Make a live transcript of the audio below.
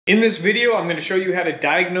In this video, I'm going to show you how to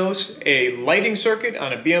diagnose a lighting circuit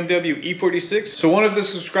on a BMW E46. So one of the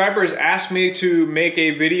subscribers asked me to make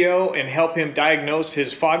a video and help him diagnose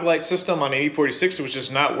his fog light system on an E46, which is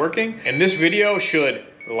not working. And this video should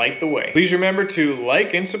light the way. Please remember to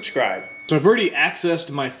like and subscribe. So I've already accessed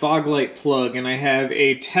my fog light plug and I have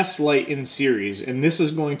a test light in series, and this is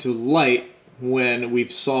going to light when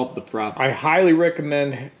we've solved the problem. I highly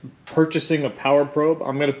recommend purchasing a power probe.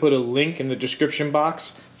 I'm going to put a link in the description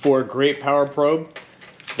box for a great power probe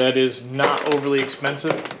that is not overly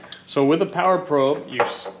expensive. So with a power probe,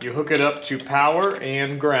 you hook it up to power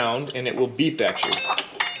and ground, and it will beep at you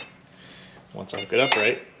once I hook it up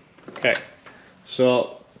right. Okay,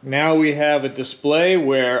 so now we have a display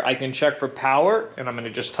where I can check for power, and I'm going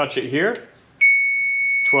to just touch it here,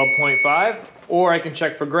 12.5, or I can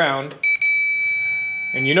check for ground.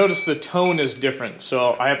 And you notice the tone is different.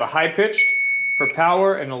 So I have a high pitched for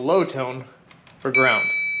power and a low tone for ground.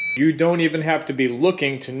 You don't even have to be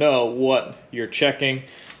looking to know what you're checking.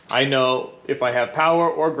 I know if I have power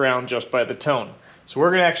or ground just by the tone. So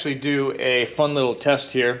we're gonna actually do a fun little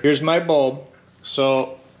test here. Here's my bulb.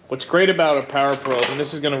 So what's great about a power probe, and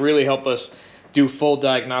this is gonna really help us do full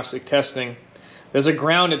diagnostic testing, there's a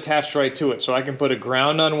ground attached right to it. So I can put a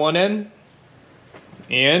ground on one end,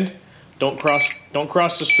 and don't cross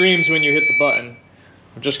the streams when you hit the button.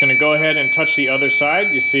 I'm just going to go ahead and touch the other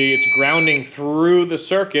side. You see it's grounding through the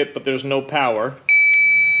circuit, but there's no power.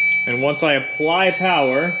 And once I apply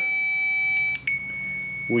power,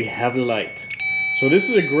 we have light. So this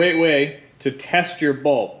is a great way to test your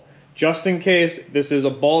bulb. Just in case this is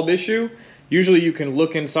a bulb issue, usually you can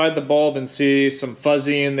look inside the bulb and see some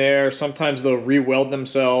fuzzy in there. Sometimes they'll re-weld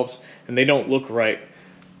themselves and they don't look right.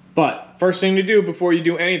 But first thing to do before you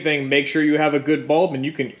do anything, make sure you have a good bulb, and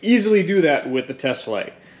you can easily do that with the test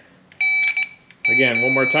light. Again,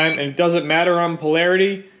 one more time, and it doesn't matter on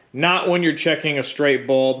polarity, not when you're checking a straight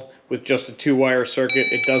bulb with just a 2-wire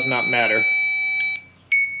circuit, it does not matter.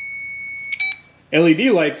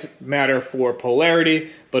 LED lights matter for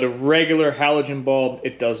polarity, but a regular halogen bulb,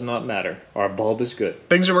 it does not matter. Our bulb is good.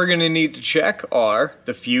 Things that we're going to need to check are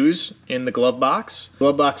the fuse in the glove box. The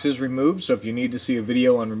glove box is removed, so if you need to see a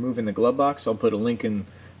video on removing the glove box, I'll put a link in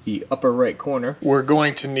the upper right corner. We're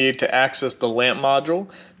going to need to access the lamp module.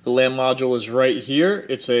 The lamp module is right here.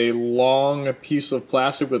 It's a long piece of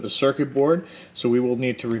plastic with a circuit board, so we will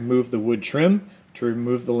need to remove the wood trim to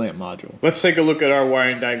remove the lamp module. Let's take a look at our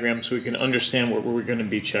wiring diagram so we can understand what we're going to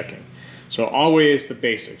be checking. So always the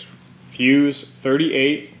basics. Fuse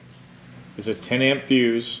 38 is a 10 amp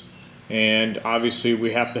fuse, and obviously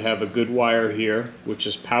we have to have a good wire here, which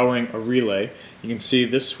is powering a relay. You can see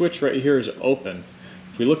this switch right here is open.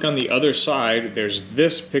 If we look on the other side, there's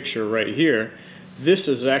this picture right here. This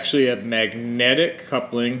is actually a magnetic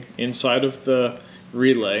coupling inside of the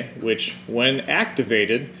relay, which when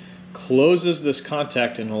activated closes this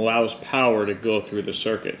contact and allows power to go through the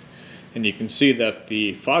circuit. And you can see that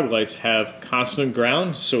the fog lights have constant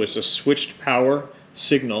ground, so it's a switched power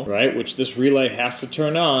signal, right, which this relay has to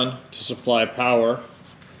turn on to supply power.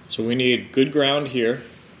 So we need good ground here.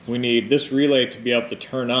 We need this relay to be able to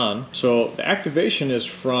turn on. So the activation is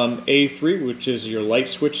from A3, which is your light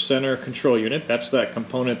switch center control unit. That's that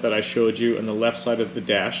component that I showed you on the left side of the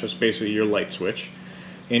dash. That's basically your light switch.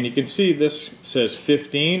 And you can see this says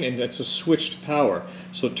 15, and that's a switched power.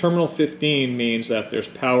 So terminal 15 means that there's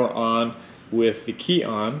power on with the key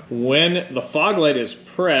on. When the fog light is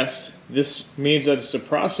pressed, this means that it's a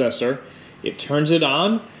processor. It turns it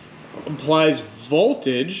on, applies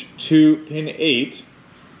voltage to pin 8,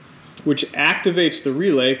 which activates the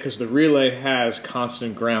relay because the relay has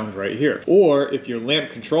constant ground right here. Or if your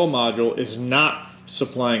lamp control module is not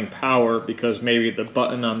supplying power because maybe the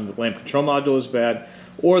button on the lamp control module is bad,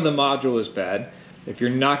 or the module is bad, if you're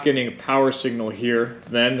not getting a power signal here,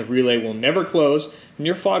 then the relay will never close and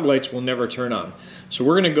your fog lights will never turn on. So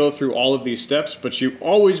we're going to go through all of these steps, but you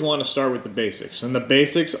always want to start with the basics. And the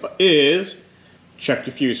basics is check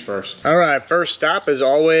your fuse first. All right, first stop is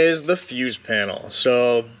always the fuse panel.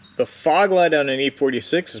 So the fog light on an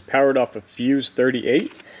E46 is powered off of fuse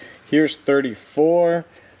 38. Here's 34,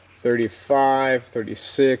 35,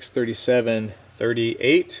 36, 37,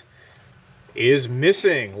 38. Is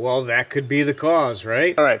missing. Well, that could be the cause,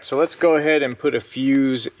 right? All right, so let's go ahead and put a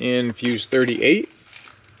fuse in fuse 38.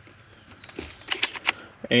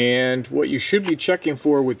 And what you should be checking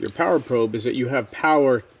for with your power probe is that you have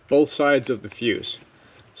power both sides of the fuse.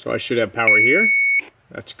 So I should have power here,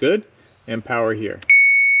 that's good, and power here.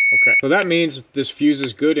 Okay, so that means this fuse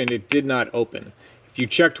is good and it did not open. If you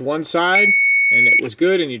checked one side and it was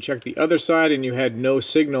good, and you checked the other side and you had no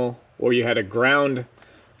signal, or you had a ground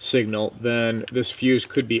signal, then this fuse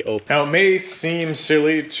could be open. Now, it may seem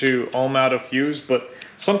silly to ohm out a fuse, but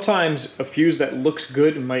sometimes a fuse that looks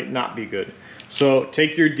good might not be good. So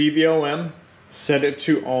take your DVOM, set it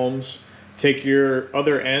to ohms, take your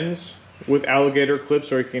other ends with alligator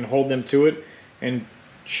clips, or you can hold them to it, and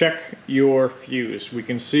check your fuse. We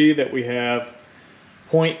can see that we have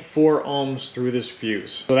 0.4 ohms through this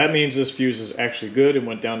fuse. So that means this fuse is actually good and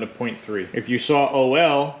went down to 0.3. If you saw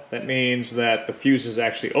OL, that means that the fuse is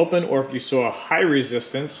actually open, or if you saw a high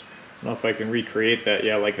resistance, I don't know if I can recreate that,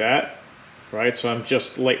 yeah, like that, right? So I'm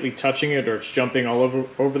just lightly touching it, or it's jumping all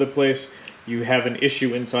over the place. You have an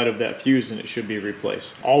issue inside of that fuse and it should be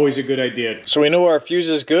replaced. Always a good idea. So we know our fuse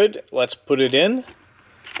is good. Let's put it in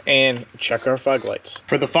and check our fog lights.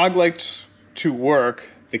 For the fog lights to work,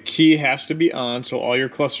 the key has to be on, so all your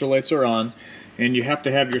cluster lights are on, and you have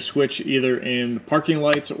to have your switch either in parking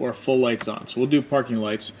lights or full lights on. So we'll do parking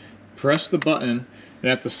lights. Press the button, and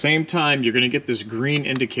at the same time you're going to get this green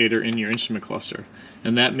indicator in your instrument cluster,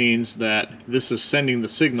 and that means that this is sending the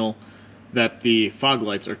signal that the fog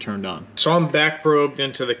lights are turned on. So I'm back probed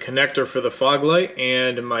into the connector for the fog light,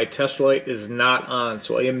 and my test light is not on,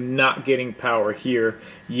 so I am not getting power here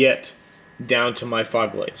yet down to my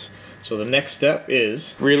fog lights. So the next step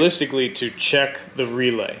is realistically to check the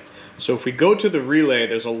relay. So if we go to the relay,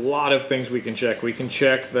 there's a lot of things we can check. We can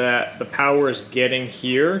check that the power is getting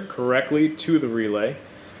here correctly to the relay.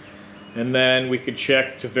 And then we could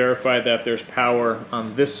check to verify that there's power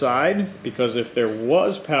on this side, because if there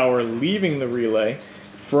was power leaving the relay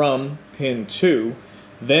from pin 2,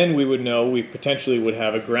 then we would know we potentially would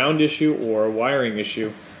have a ground issue or a wiring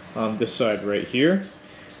issue on this side right here.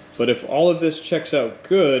 But if all of this checks out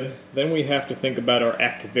good, then we have to think about our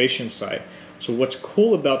activation side. So what's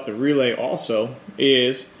cool about the relay also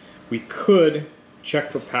is we could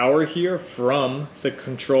check for power here from the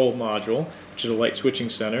control module, which is a light switching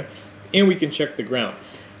center, and we can check the ground.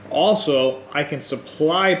 Also, I can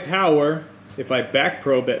supply power if I back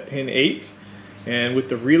probe at pin 8, and with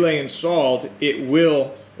the relay installed, it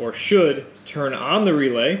will or should turn on the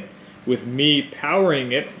relay with me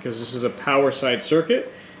powering it, because this is a power side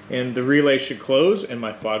circuit, and the relay should close and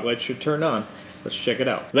my fog light should turn on. Let's check it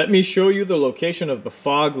out. Let me show you the location of the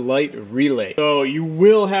fog light relay. So you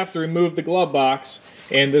will have to remove the glove box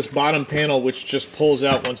and this bottom panel, which just pulls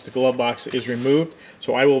out once the glove box is removed.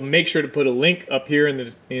 So I will make sure to put a link up here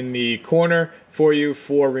in the corner for you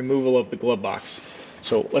for removal of the glove box.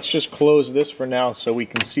 So let's just close this for now so we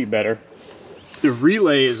can see better. The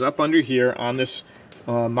relay is up under here on this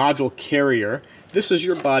module carrier. This is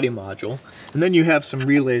your body module, and then you have some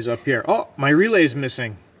relays up here. Oh, my relay is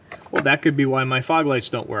missing. Well, that could be why my fog lights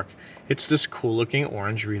don't work. It's this cool looking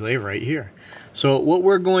orange relay right here. So what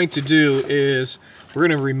we're going to do is we're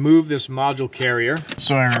going to remove this module carrier.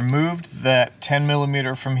 So I removed that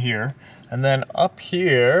 10mm from here, and then up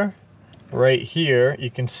here, right here,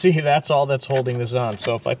 you can see that's all that's holding this on.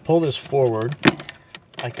 So if I pull this forward,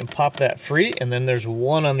 I can pop that free, and then there's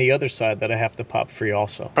one on the other side that I have to pop free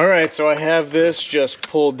also. All right, so I have this just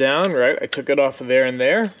pulled down, right? I took it off of there and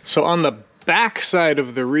there. So on the back side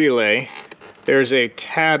of the relay, there's a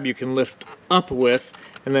tab you can lift up with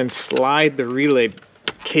and then slide the relay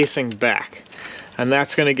casing back. And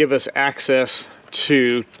that's gonna give us access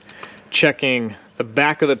to checking the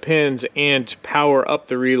back of the pins and to power up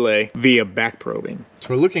the relay via back probing. So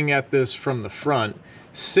we're looking at this from the front.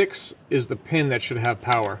 6 is the pin that should have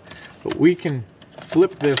power, but we can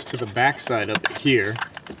flip this to the back side up here,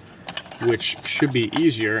 which should be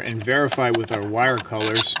easier, and verify with our wire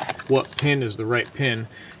colors what pin is the right pin,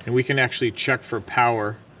 and we can actually check for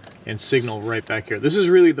power and signal right back here. This is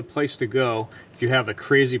really the place to go if you have a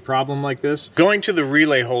crazy problem like this. Going to the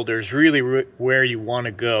relay holder is really where you want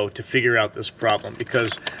to go to figure out this problem,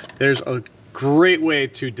 because there's a great way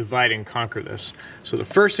to divide and conquer this. So the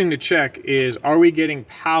first thing to check is, are we getting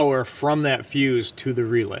power from that fuse to the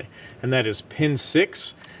relay? And that is pin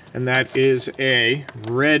 6, and that is a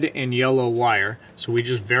red and yellow wire. So we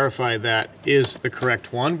just verify that is the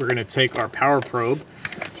correct one. We're going to take our power probe,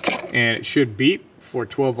 and it should beep for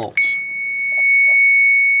 12 volts.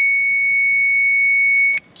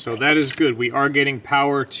 So that is good. We are getting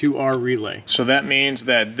power to our relay. So that means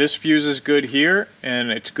that this fuse is good here, and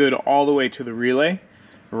it's good all the way to the relay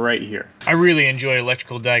right here. I really enjoy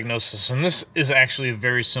electrical diagnosis, and this is actually a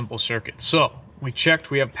very simple circuit. So we checked,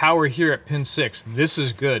 we have power here at pin 6. This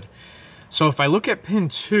is good. So if I look at pin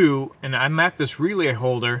 2 and I'm at this relay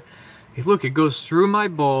holder, look, it goes through my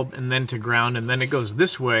bulb and then to ground, and then it goes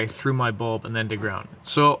this way through my bulb and then to ground.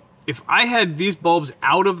 So if I had these bulbs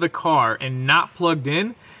out of the car and not plugged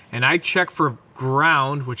in, and I check for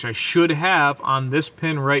ground, which I should have on this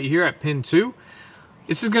pin right here at pin 2,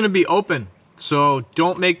 this is going to be open. So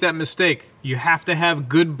don't make that mistake. You have to have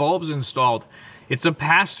good bulbs installed. It's a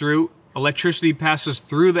pass-through. Electricity passes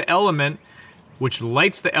through the element, which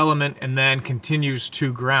lights the element and then continues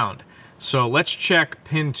to ground. So let's check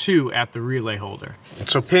pin 2 at the relay holder.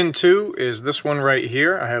 So pin 2 is this one right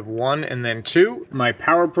here. I have 1 and then 2. My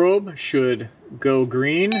power probe should go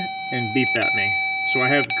green and beep at me. So I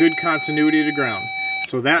have good continuity to ground.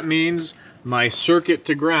 So that means my circuit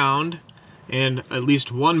to ground and at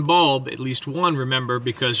least one bulb, at least one, remember,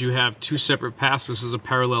 because you have 2 separate paths, this is a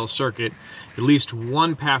parallel circuit, at least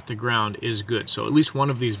one path to ground is good. So at least one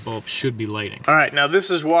of these bulbs should be lighting. All right, now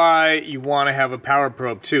this is why you want to have a power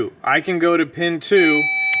probe too. I can go to pin 2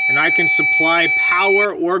 and I can supply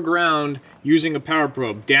power or ground using a power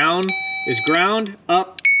probe. Down is ground,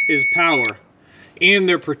 up is power. And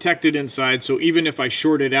they're protected inside, so even if I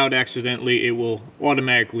short it out accidentally, it will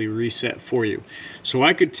automatically reset for you. So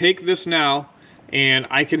I could take this now, and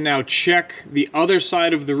I can now check the other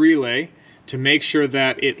side of the relay to make sure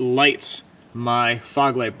that it lights my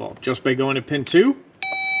fog light bulb, just by going to pin 2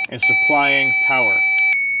 and supplying power,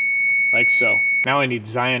 like so. Now I need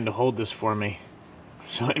Zion to hold this for me,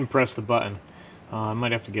 so I can press the button. I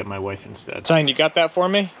might have to get my wife instead. Zion, you got that for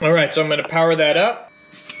me? All right, so I'm gonna power that up.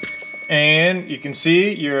 And you can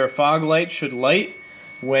see your fog light should light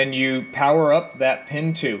when you power up that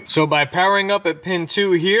pin 2. So by powering up at pin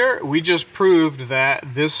 2 here, we just proved that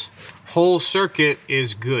this whole circuit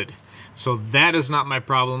is good. So that is not my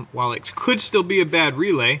problem. While it could still be a bad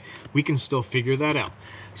relay, we can still figure that out.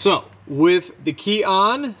 So with the key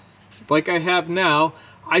on, like I have now,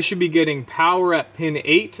 I should be getting power at pin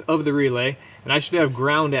 8 of the relay, and I should have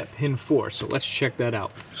ground at pin 4. So let's check that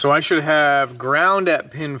out. So I should have ground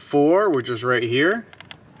at pin 4, which is right here,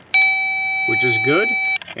 which is good.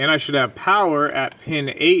 And I should have power at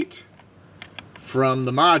pin 8 from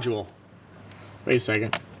the module. Wait a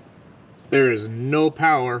second. There is no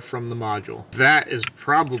power from the module. That is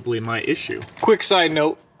probably my issue. Quick side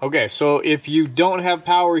note. Okay, so if you don't have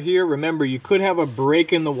power here, remember you could have a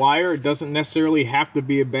break in the wire. It doesn't necessarily have to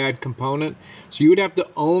be a bad component. So you would have to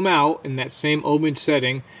ohm out in that same ohmage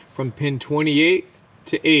setting from pin 28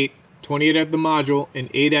 to 8, 28 at the module and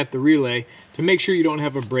 8 at the relay to make sure you don't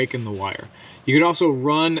have a break in the wire. You could also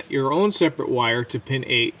run your own separate wire to pin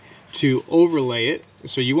 8 to overlay it.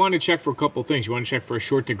 So you want to check for a couple things. You want to check for a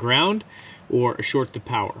short to ground or a short to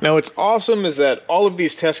power. Now what's awesome is that all of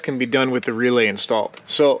these tests can be done with the relay installed.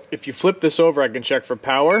 So if you flip this over, I can check for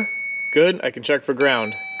power, good. I can check for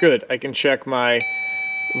ground, good. I can check my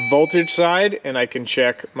voltage side and I can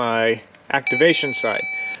check my activation side.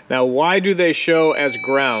 Now why do they show as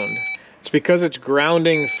ground? It's because it's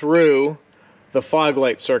grounding through the fog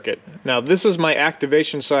light circuit. Now this is my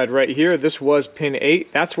activation side right here. This was pin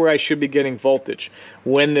 8. That's where I should be getting voltage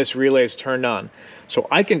when this relay is turned on. So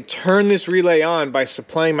I can turn this relay on by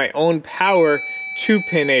supplying my own power to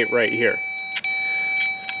pin 8 right here.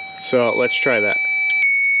 So let's try that.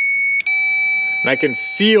 And I can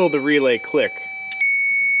feel the relay click.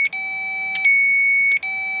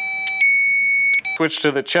 Switch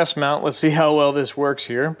to the chest mount. Let's see how well this works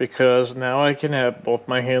here, because now I can have both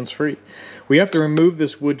my hands free. We have to remove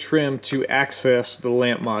this wood trim to access the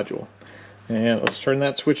lamp module. And let's turn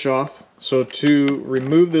that switch off. So to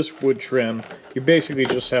remove this wood trim, you basically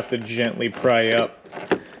just have to gently pry up.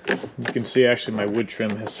 You can see actually my wood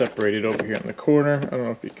trim has separated over here in the corner. I don't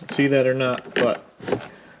know if you can see that or not, but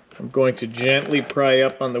I'm going to gently pry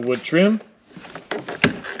up on the wood trim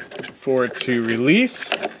for it to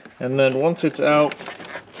release. And then once it's out,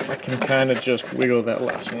 I can kind of just wiggle that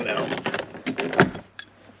last one out.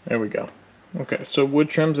 There we go. Okay, so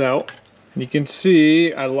wood trim's out. You can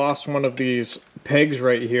see I lost one of these pegs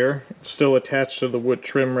right here. It's still attached to the wood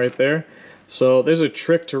trim right there. So there's a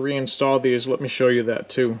trick to reinstall these. Let me show you that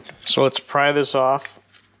too. So let's pry this off.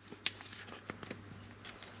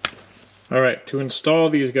 All right, to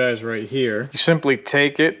install these guys right here, you simply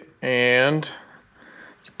take it and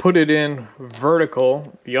put it in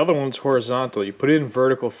vertical. The other one's horizontal. You put it in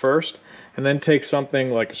vertical first, and then take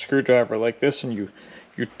something like a screwdriver like this, and you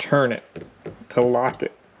turn it to lock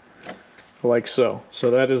it, like so.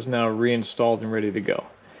 So that is now reinstalled and ready to go.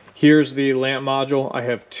 Here's the lamp module. I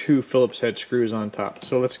have 2 Phillips head screws on top,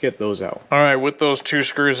 so let's get those out. All right, with those 2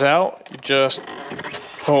 screws out, you just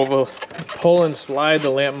pull and slide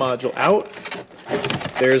the lamp module out.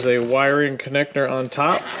 There's a wiring connector on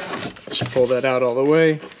top. Just pull that out all the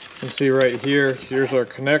way. You can see right here, here's our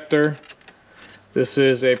connector. This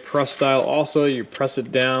is a press style also. You press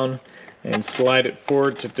it down and slide it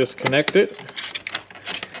forward to disconnect it.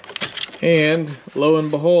 And lo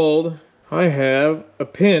and behold, I have a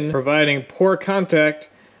pin providing poor contact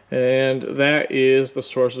And that is the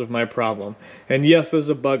source of my problem. And yes, this is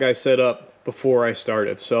a bug I set up before I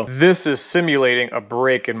started. So this is simulating a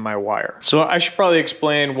break in my wire. So I should probably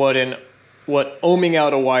explain what ohming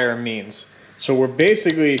out a wire means. So we're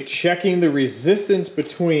basically checking the resistance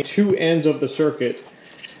between two ends of the circuit.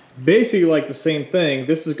 Basically like the same thing.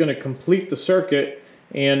 This is going to complete the circuit,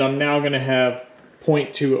 and I'm now going to have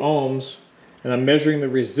 0.2 ohms, and I'm measuring the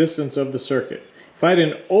resistance of the circuit. If I had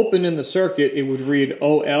an open in the circuit, it would read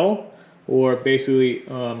OL, or basically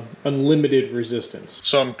unlimited resistance.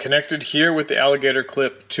 So I'm connected here with the alligator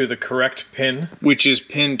clip to the correct pin, which is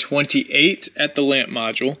pin 28 at the lamp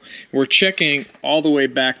module. We're checking all the way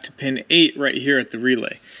back to pin 8 right here at the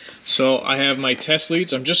relay. So I have my test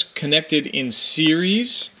leads. I'm just connected in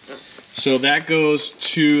series. So that goes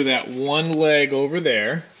to that one leg over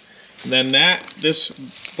there. And then this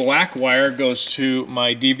black wire goes to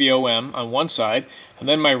my DVOM on one side, and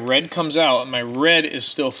then my red comes out, and my red is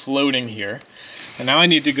still floating here. And now I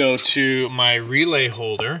need to go to my relay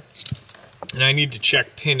holder, and I need to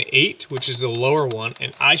check pin 8, which is the lower one,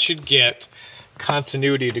 and I should get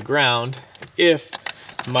continuity to ground if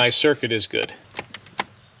my circuit is good.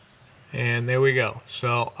 And there we go.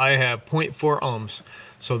 So I have 0.4 ohms.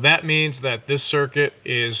 So that means that this circuit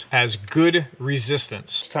has good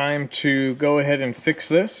resistance. It's time to go ahead and fix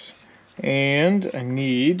this. And I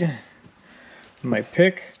need my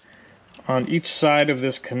pick on each side of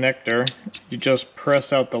this connector. You just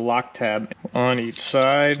press out the lock tab on each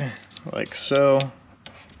side, like so.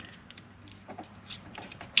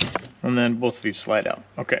 And then both of these slide out.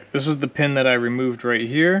 Okay, this is the pin that I removed right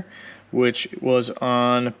here, which was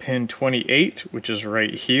on pin 28, which is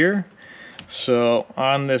right here. So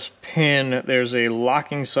on this pin, there's a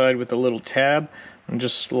locking side with a little tab, and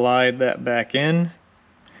just slide that back in.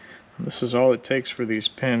 This is all it takes for these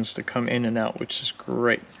pins to come in and out, which is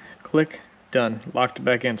great. Click, done, locked it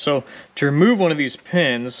back in. So to remove one of these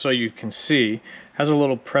pins, so you can see, has a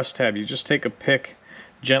little press tab. You just take a pick,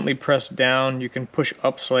 gently press down. You can push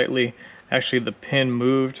up slightly. Actually, the pin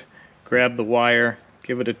moved. Grab the wire,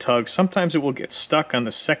 give it a tug. Sometimes it will get stuck on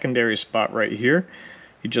the secondary spot right here.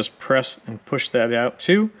 You just press and push that out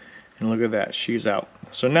too, and look at that, she's out.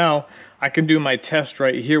 So now I can do my test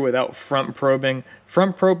right here without front probing.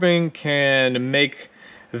 Front probing can make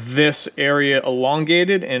this area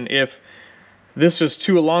elongated, and if this is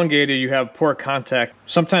too elongated, you have poor contact.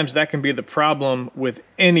 Sometimes that can be the problem with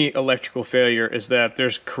any electrical failure, is that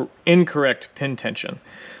there's incorrect pin tension.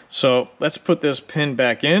 So let's put this pin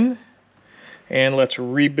back in, and let's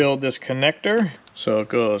rebuild this connector. So it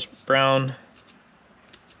goes brown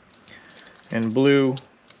and blue.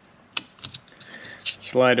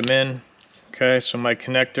 Slide them in. Okay, so my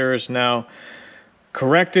connector is now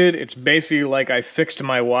corrected. It's basically like I fixed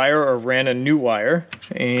my wire or ran a new wire.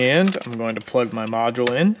 And I'm going to plug my module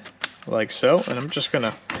in like so, and I'm just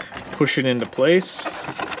gonna push it into place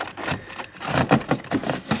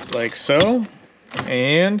like so.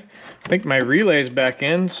 And I think my relay is back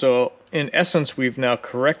in, so in essence we've now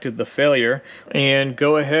corrected the failure. And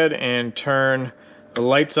go ahead and turn the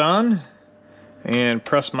lights on and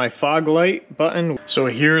press my fog light button. So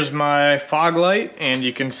here's my fog light, and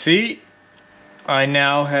you can see I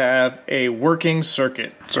now have a working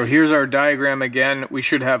circuit. So here's our diagram again. We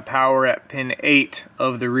should have power at pin 8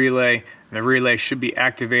 of the relay. The relay should be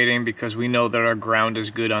activating because we know that our ground is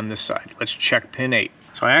good on this side. Let's check pin 8.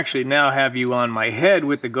 So I actually now have you on my head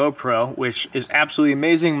with the GoPro, which is absolutely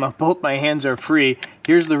amazing. Both my hands are free.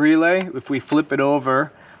 Here's the relay. If we flip it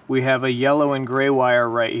over, we have a yellow and gray wire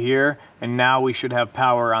right here, and now we should have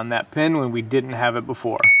power on that pin when we didn't have it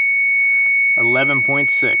before.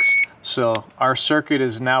 11.6. So our circuit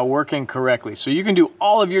is now working correctly. So you can do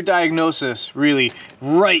all of your diagnosis really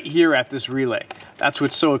right here at this relay. That's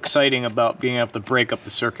what's so exciting about being able to break up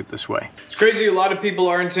the circuit this way. It's crazy, a lot of people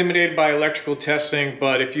are intimidated by electrical testing,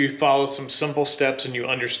 but if you follow some simple steps and you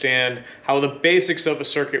understand how the basics of a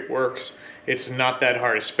circuit works, it's not that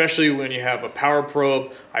hard, especially when you have a power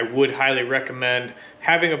probe. I would highly recommend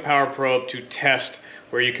having a power probe to test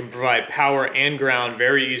where you can provide power and ground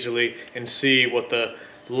very easily and see what the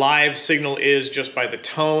live signal is just by the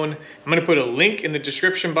tone. I'm going to put a link in the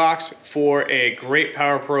description box for a great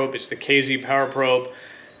power probe. It's the KZ power probe,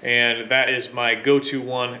 and that is my go-to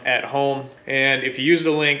one at home. And if you use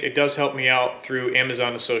the link, it does help me out through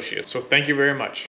Amazon Associates. So thank you very much.